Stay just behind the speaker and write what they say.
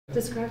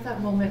Describe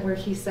that moment where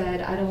he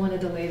said, I don't want to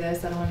delay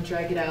this, I don't want to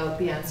drag it out.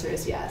 The answer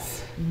is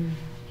yes.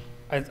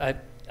 Well,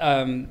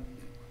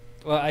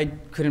 I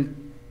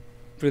couldn't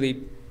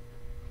really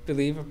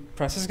believe a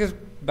process because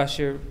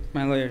Bashir,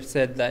 my lawyer,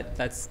 said that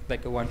that's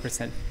like a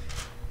 1%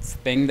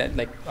 thing that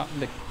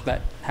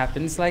that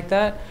happens like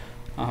that.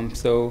 I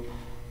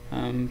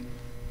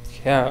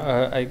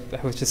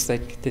was just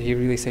like, did he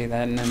really say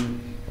that? And then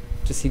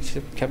he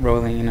kept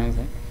rolling, and I was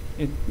like,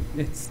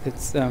 it's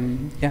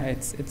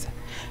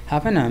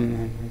happened. I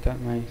got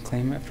my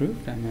claim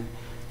approved. I'm a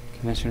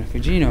conventional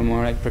refugee, no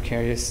more like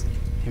precarious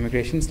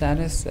immigration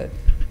status. That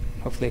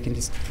hopefully I can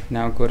just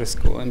now go to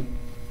school and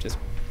just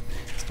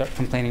start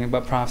complaining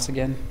about profs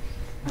again.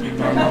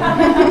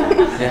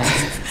 Yeah.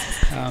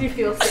 Do you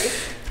feel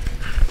safe?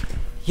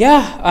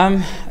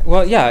 Yeah.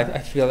 Well, yeah. I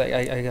feel like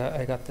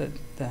I got the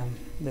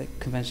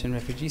convention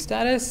refugee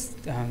status.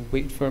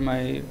 Wait for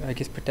my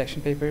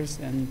protection papers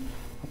and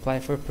apply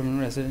for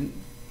permanent resident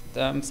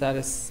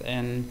status.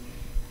 And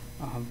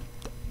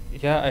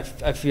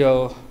I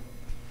feel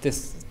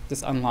this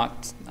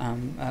unlocked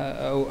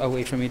a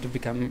way for me to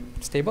become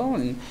stable.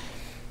 And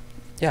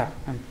yeah,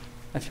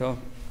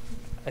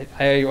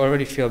 I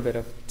already feel a bit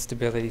of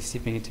stability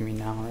seeping into me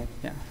now.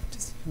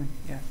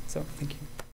 So thank you.